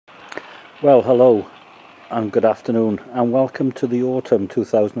Well, hello and good afternoon and welcome to the autumn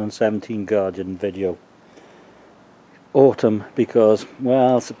 2017 garden video. Autumn because,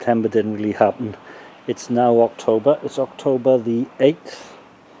 well, September didn't really happen. It's now October. It's October the 8th.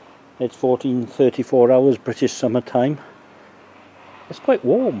 It's 14:34 hours British summertime. It's quite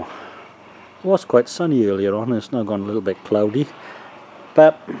warm. It was quite sunny earlier on. It's now gone a little bit cloudy.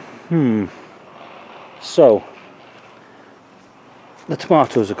 But, so, the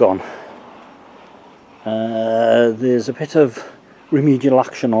tomatoes are gone. There's a bit of remedial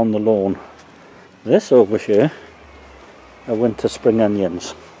action on the lawn. This over here are winter spring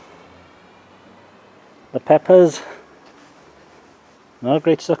onions. The peppers, not a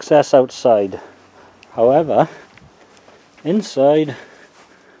great success outside. However, inside, a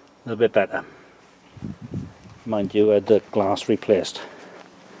little bit better. Mind you, I had the glass replaced.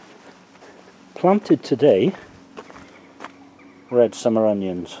 Planted today, red summer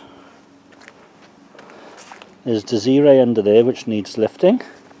onions. There's Desiree under there which needs lifting,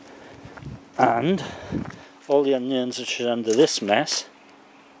 and all the onions which are under this mess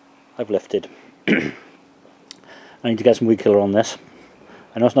I've lifted. I need to get some weed killer on this.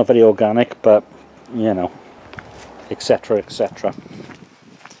 I know it's not very organic, but you know, etc, etc.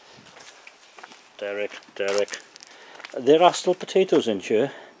 Derek. There are still potatoes in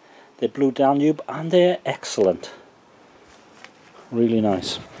here. They're Blue Danube and they're excellent. Really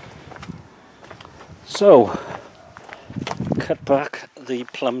nice. So, cut back the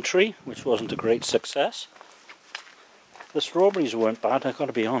plum tree, which wasn't a great success. The strawberries weren't bad, I've got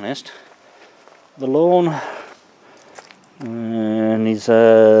to be honest. The lawn needs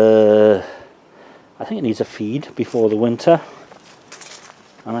I think it needs a feed before the winter.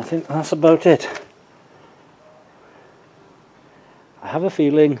 And I think that's about it. I have a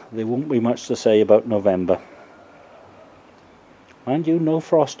feeling there won't be much to say about November. Mind you, no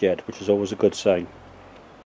frost yet, which is always a good sign.